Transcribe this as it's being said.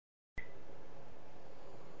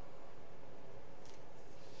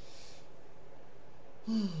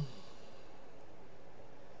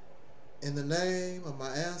In the name of my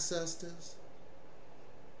ancestors,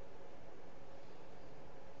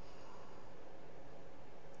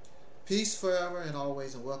 peace forever and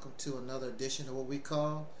always, and welcome to another edition of what we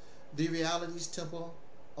call the Realities Temple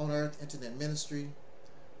on Earth Internet Ministry.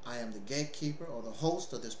 I am the gatekeeper or the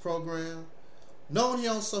host of this program, known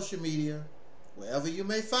here on social media. Wherever you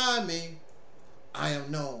may find me, I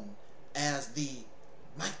am known as the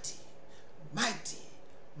mighty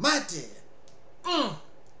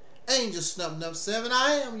Angel Snub 7.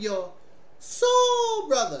 I am your soul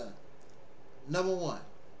brother, number one.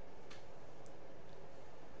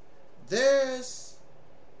 There's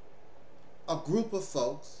a group of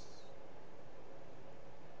folks,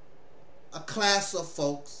 a class of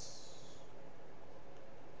folks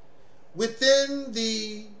within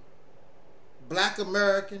the Black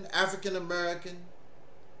American, African American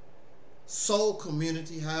soul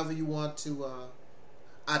community, however you want to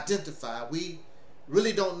identify. We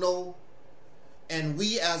really don't know, and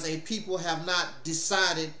we as a people have not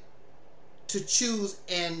decided to choose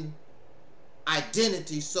an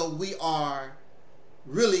identity, so we are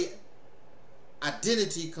really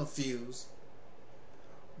identity confused.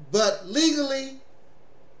 But legally,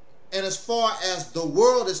 and as far as the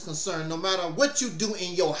world is concerned, no matter what you do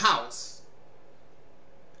in your house,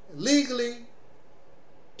 legally,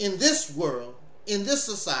 in this world, in this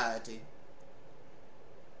society,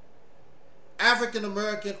 African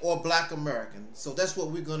American or Black American. So that's what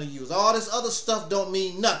we're going to use. All this other stuff don't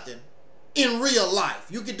mean nothing in real life.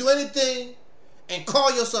 You can do anything and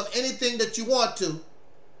call yourself anything that you want to.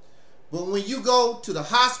 But when you go to the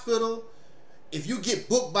hospital, if you get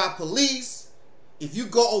booked by police, if you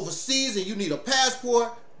go overseas and you need a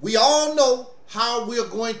passport, we all know how we're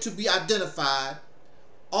going to be identified.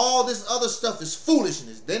 All this other stuff is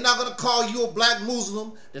foolishness. They're not going to call you a Black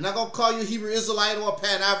Muslim. They're not going to call you a Hebrew Israelite or a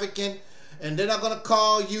Pan-African. And they're not going to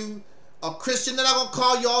call you a Christian. They're not going to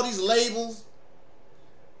call you all these labels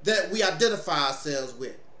that we identify ourselves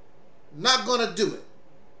with. Not going to do it.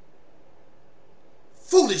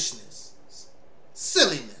 Foolishness.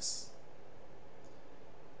 Silliness.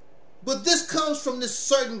 But this comes from this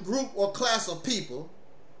certain group or class of people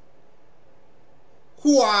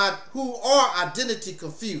who are identity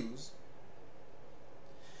confused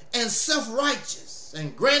and self-righteous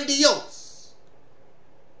and grandiose,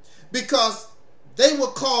 because they will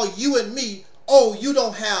call you and me, oh, you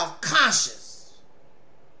don't have conscience.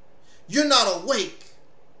 You're not awake.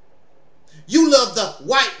 You love the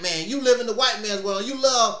white man. You live in the white man's world. You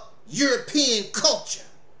love European culture.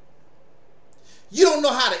 You don't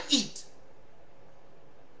know how to eat.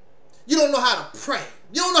 You don't know how to pray.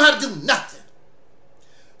 You don't know how to do nothing.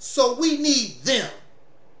 So we need them.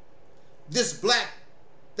 This black,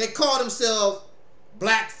 they call themselves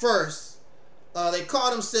Black First. They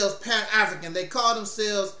call themselves Pan-African. They call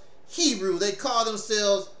themselves Hebrew. They call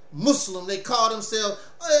themselves Muslim. They call themselves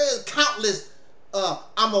countless.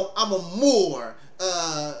 I'm a Moor.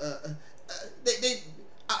 They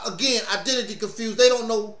again, identity confused. They don't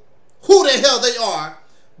know who the hell they are,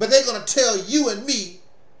 but they're going to tell you and me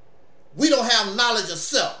we don't have knowledge of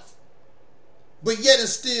self. But yet and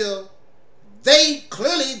still, they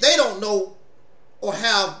don't know or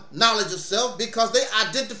have knowledge of self, because they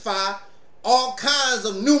identify all kinds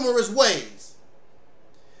of numerous ways.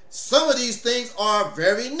 Some of these things are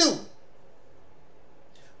very new,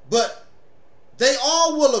 but they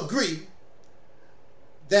all will agree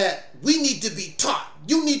that we need to be taught.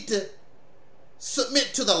 You need to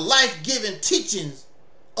submit to the life-giving teachings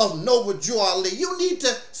of Noble Drew Ali. You need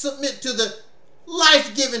to submit to the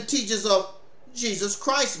life-giving teachings of Jesus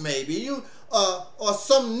Christ, maybe. You or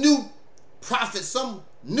some new prophet, some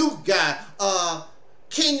new guy,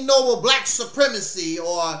 King Noble Black Supremacy,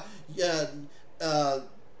 or the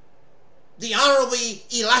Honorable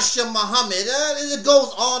Elisha Muhammad. It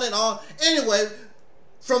goes on and on. Anyway,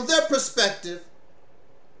 from their perspective,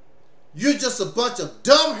 you're just a bunch of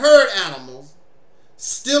dumb herd animals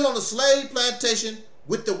still on the slave plantation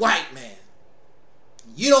with the white man.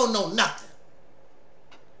 You don't know nothing.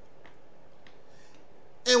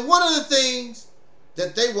 And one of the things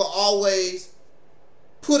that they will always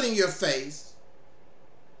put in your face,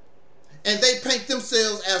 and they paint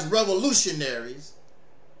themselves as revolutionaries,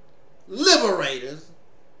 liberators,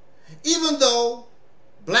 even though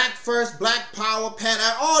Black First, Black Power,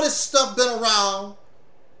 all this stuff been around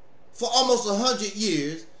for almost 100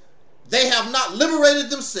 years. They have not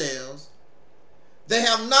liberated themselves. They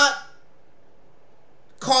have not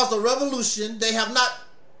caused a revolution. They have not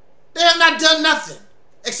done nothing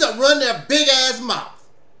except run their big ass mouth.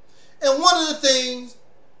 And one of the things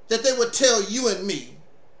that they would tell you and me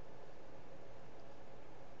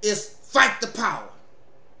is fight the power.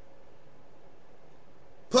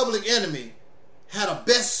 Public Enemy had a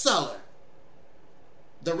bestseller.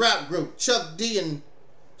 The rap group, Chuck D and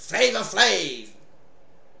Flavor Flav,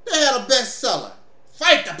 they had a bestseller.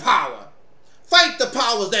 Fight the power. Fight the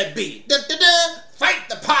powers that be. Da, da, da. Fight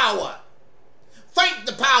the power. Fight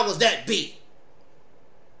the powers that be.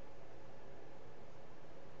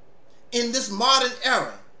 In this modern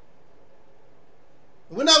era,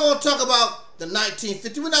 we're not going to talk about the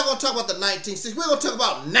 1950s. We're not going to talk about the 1960s. We're going to talk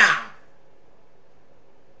about now.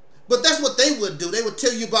 But that's what they would do. They would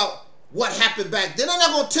tell you about what happened back then. They're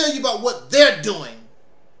not going to tell you about what they're doing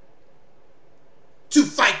to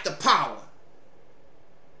fight the power.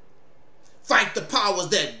 Fight the powers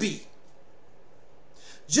that be.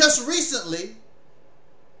 Just recently,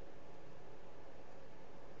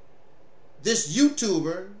 this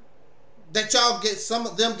YouTuber that y'all get, some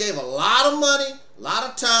of them gave a lot of money, a lot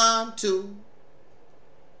of time to.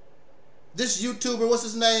 This YouTuber, what's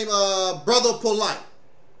his name? Brother Polite.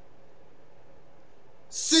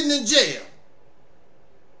 Sitting in jail.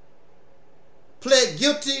 Pled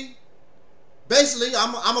guilty. Basically,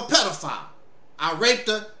 I'm a pedophile. I raped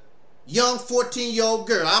a young 14-year-old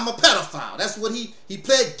girl. I'm a pedophile. That's what he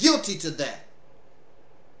pled guilty to that.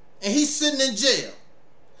 And he's sitting in jail.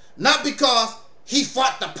 Not because he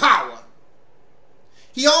fought the power.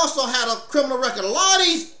 He also had a criminal record. A lot of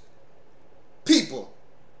these people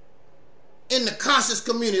in the conscious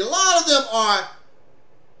community, a lot of them are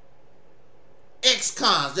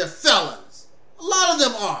ex-cons. They're felons. A lot of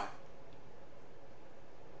them are.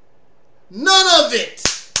 None of it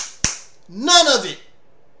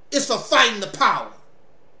is for fighting the power.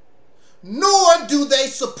 Nor do they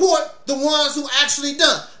support the ones who actually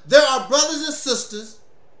done. There are brothers and sisters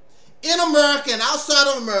in America and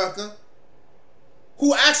outside of America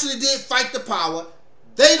who actually did fight the power.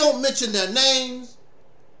 They don't mention their names.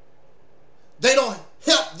 They don't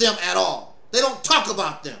help them at all. They don't talk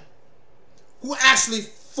about them who actually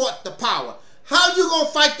fought the power. How you gonna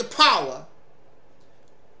fight the power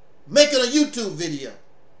making a YouTube video?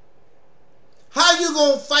 How you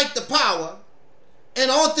gonna fight the power and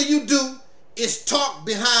the only thing you do is talk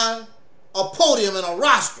behind a podium and a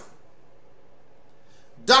rostrum?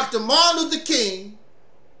 Dr. Martin Luther King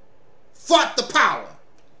fought the power.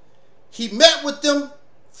 He met with them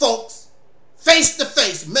folks face to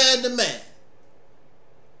face, man to man.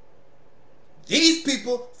 These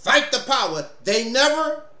people fight the power. They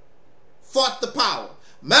never fought the power.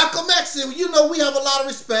 Malcolm X, you know we have a lot of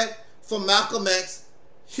respect for Malcolm X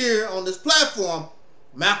here on this platform.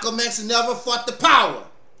 Malcolm X never fought the power.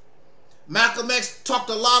 Malcolm X talked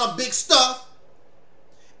a lot of big stuff.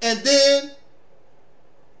 And then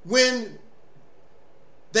when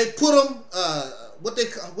they put him,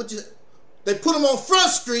 they put him on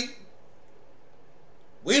Front Street,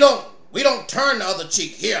 we don't turn the other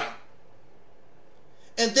cheek here.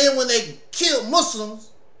 And then when they killed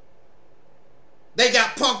Muslims, they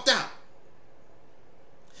got punked out.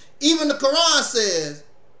 Even the Quran says,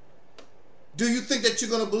 do you think that you're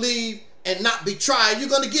going to believe and not be tried? You're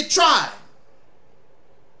going to get tried.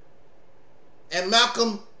 And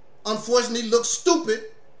Malcolm, unfortunately, looked stupid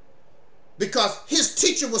because his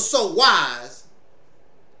teacher was so wise.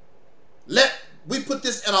 We put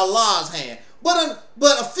this in Allah's hand. But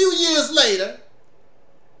a few years later,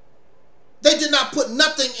 they did not put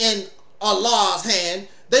nothing in Allah's hand.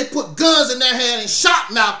 They put guns in their hand and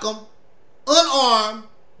shot Malcolm, unarmed,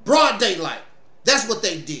 broad daylight. That's what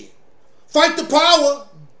they did. Fight the power.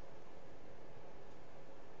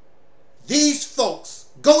 These folks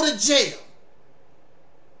go to jail.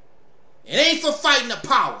 It ain't for fighting the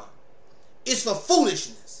power. It's for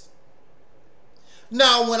foolishness.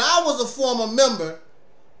 Now, when I was a former member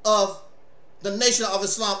of the Nation of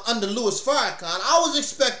Islam under Louis Farrakhan, I was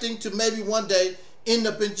expecting to maybe one day end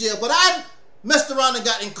up in jail. But I messed around and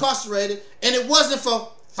got incarcerated, and it wasn't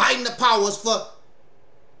for fighting the power. It was for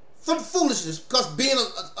foolishness, because being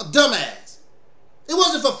a dumbass. It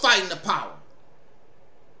wasn't for fighting the power.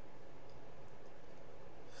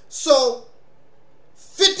 So,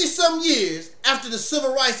 50-some years after the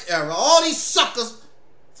Civil Rights era, all these suckers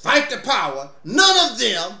fight the power. None of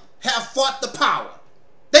them have fought the power.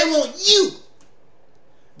 They want you.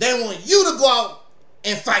 They want you to go out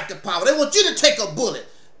and fight the power. They want you to take a bullet.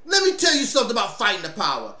 Let me tell you something about fighting the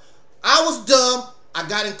power. I was dumb. I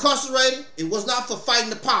got incarcerated. It was not for fighting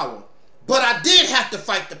the power. But I did have to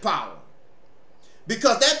fight the power.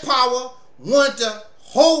 Because that power wanted to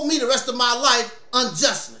hold me the rest of my life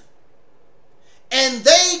unjustly. And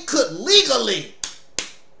they could legally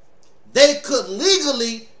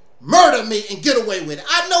murder me and get away with it.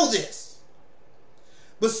 I know this.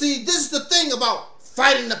 But see, this is the thing about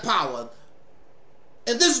fighting the power.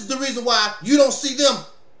 And this is the reason why you don't see them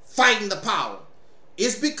fighting the power?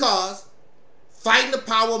 It's because fighting the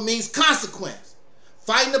power means consequence.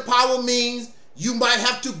 Fighting the power means you might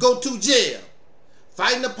have to go to jail.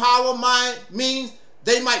 Fighting the power means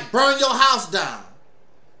they might burn your house down.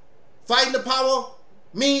 Fighting the power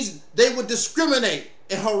means they would discriminate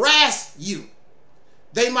and harass you.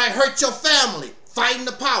 They might hurt your family. Fighting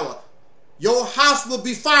the power. Your house will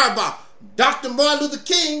be firebombed. Dr. Martin Luther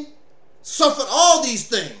King suffered all these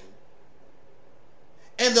things.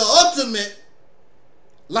 And the ultimate,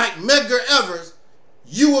 like Medgar Evers,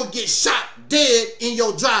 you will get shot dead in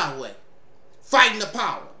your driveway. Fighting the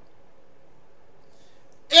power.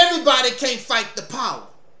 Everybody can't fight the power.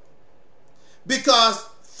 Because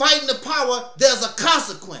fighting the power, there's a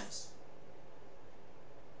consequence.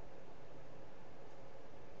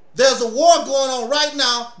 There's a war going on right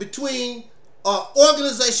now between an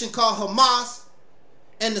organization called Hamas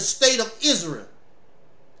and the state of Israel.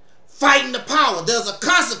 Fighting the power, there's a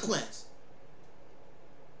consequence.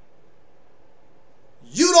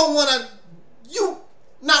 You don't want to, you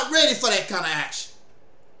not ready for that kind of action.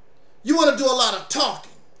 You want to do a lot of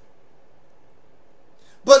talking.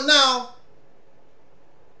 But now,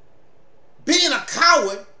 being a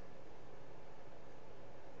coward,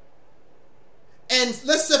 and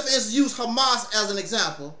let's just use Hamas as an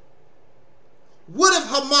example. What if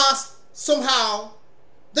Hamas somehow,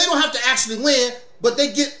 they don't have to actually win, but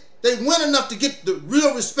they win enough to get the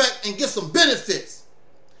real respect and get some benefits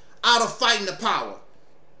out of fighting the power?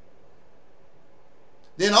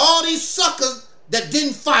 Then all these suckers that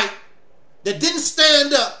didn't fight, that didn't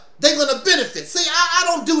stand up, they're going to benefit. See, I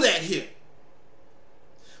don't do that here.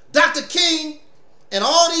 Dr. King and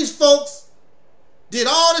all these folks did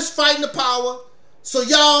all this fighting the power so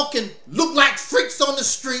y'all can look like freaks on the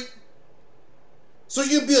street, so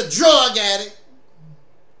you can be a drug addict,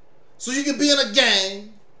 so you can be in a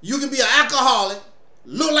gang, you can be an alcoholic,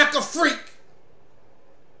 look like a freak.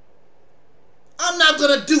 I'm not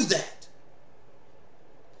going to do that.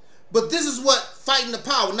 But this is what fighting the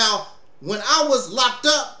power. Now, when I was locked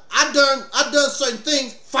up, I done certain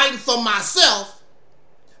things fighting for myself,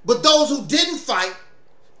 but those who didn't fight,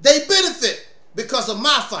 they benefit because of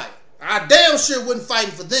my fight. I damn sure wasn't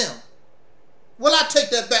fighting for them. Well, I take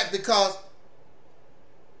that back because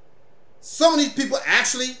some of these people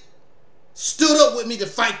actually stood up with me to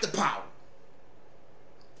fight the power.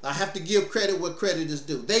 I have to give credit where credit is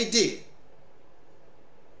due. They did.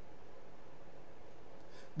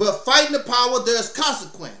 But fighting the power, there's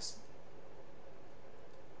consequence.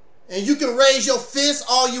 And you can raise your fist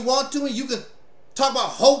all you want to, and you can talk about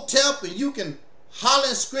hotep, and you can holler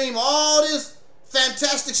and scream all this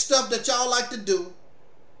fantastic stuff that y'all like to do.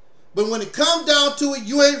 But when it comes down to it,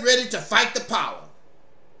 you ain't ready to fight the power.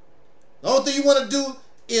 The only thing you want to do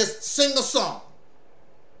is sing a song.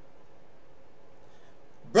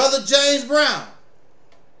 Brother James Brown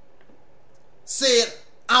said,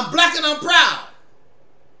 "I'm black and I'm proud."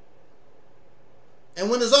 And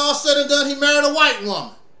when it's all said and done, he married a white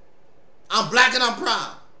woman. I'm black and I'm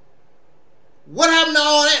proud. What happened to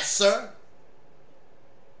all that, sir?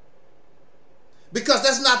 Because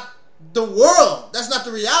that's not the world. That's not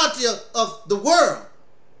the reality of the world.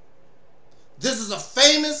 This is a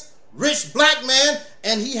famous, rich black man,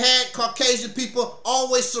 and he had Caucasian people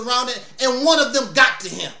always surrounded, and one of them got to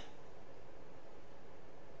him.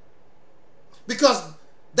 Because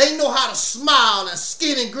they know how to smile and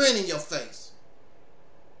skin and grin in your face.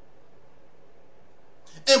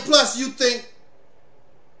 And plus, you think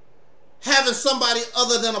having somebody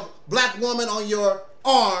other than a black woman on your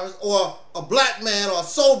arms, or a black man or a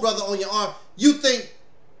soul brother on your arm, you think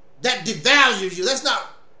that devalues you. That's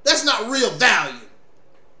not real value.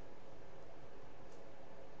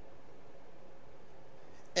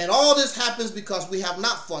 And all this happens because we have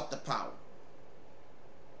not fought the power.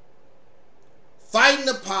 Fighting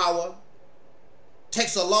the power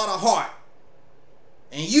takes a lot of heart,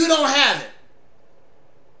 and you don't have it.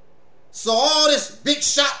 So all this big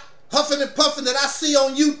shot huffing and puffing that I see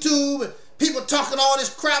on YouTube and people talking all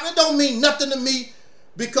this crap, it don't mean nothing to me,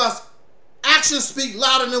 because actions speak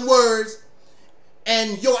louder than words,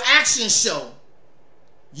 and your actions show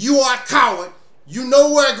you are a coward. You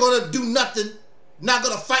nowhere going to do nothing, not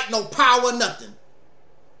going to fight no power, nothing.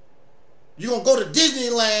 You're going to go to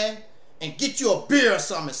Disneyland and get you a beer or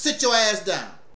something and sit your ass down.